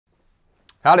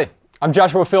Howdy, I'm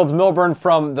Joshua Fields Milburn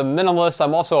from The Minimalists.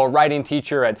 I'm also a writing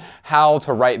teacher at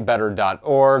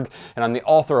howtowritebetter.org, and I'm the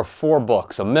author of 4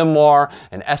 books, a memoir,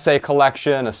 an essay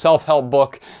collection, a self-help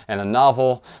book, and a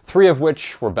novel, 3 of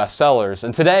which were bestsellers.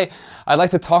 And today, I'd like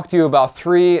to talk to you about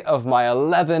 3 of my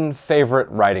 11 favorite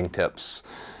writing tips.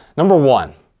 Number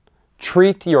 1,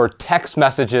 treat your text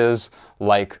messages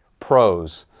like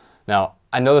prose. Now,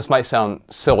 I know this might sound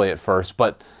silly at first,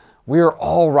 but we are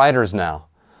all writers now.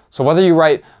 So whether you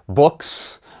write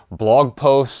books, blog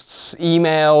posts,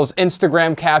 emails,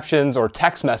 Instagram captions, or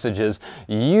text messages,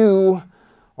 you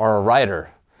are a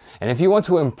writer. And if you want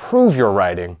to improve your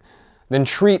writing, then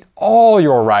treat all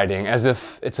your writing as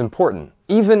if it's important,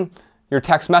 even your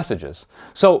text messages.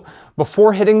 So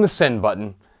before hitting the send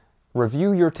button,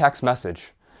 review your text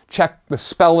message. Check the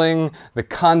spelling, the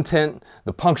content,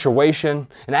 the punctuation,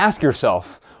 and ask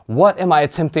yourself, what am I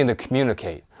attempting to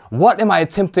communicate? What am I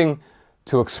attempting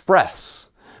to express?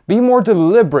 Be more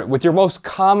deliberate with your most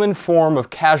common form of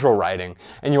casual writing,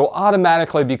 and you'll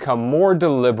automatically become more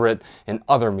deliberate in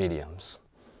other mediums.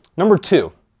 Number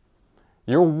 2,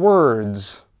 your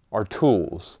words are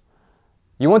tools.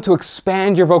 You want to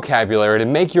expand your vocabulary to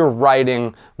make your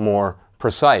writing more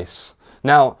precise.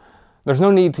 Now, there's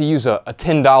no need to use a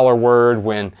 $10 word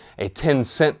when a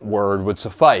 10-cent word would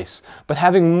suffice, but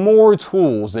having more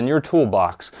tools in your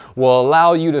toolbox will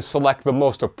allow you to select the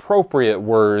most appropriate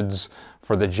words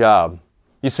for the job.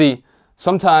 You see,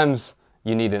 sometimes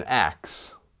you need an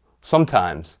axe.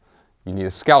 Sometimes you need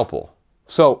a scalpel.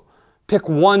 So pick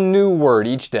one new word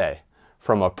each day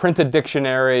from a printed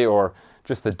dictionary or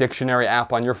just the dictionary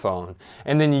app on your phone,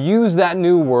 and then use that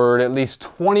new word at least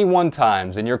 21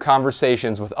 times in your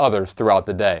conversations with others throughout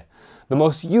the day. The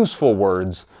most useful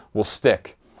words will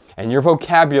stick, and your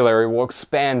vocabulary will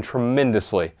expand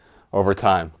tremendously over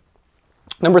time.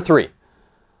 Number 3,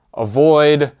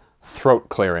 avoid throat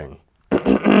clearing.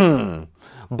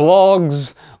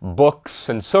 Blogs, books,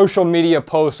 and social media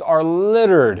posts are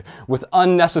littered with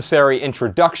unnecessary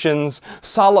introductions,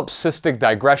 solipsistic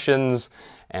digressions,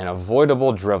 and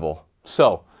avoidable drivel.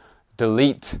 So,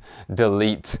 delete,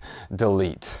 delete,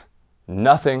 delete.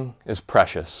 Nothing is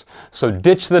precious. So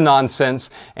ditch the nonsense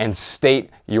and state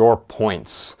your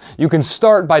points. You can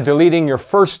start by deleting your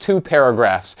first 2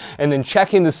 paragraphs and then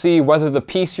checking to see whether the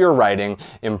piece you're writing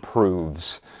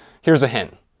improves. Here's a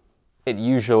hint. It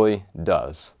usually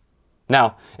does.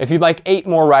 Now, if you'd like 8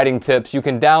 more writing tips, you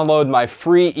can download my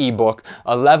free ebook,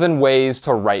 11 Ways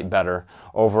to Write Better,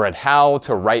 over at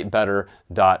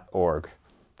howtowritebetter.org.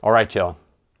 All right, y'all.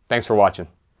 Thanks for watching.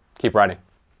 Keep writing.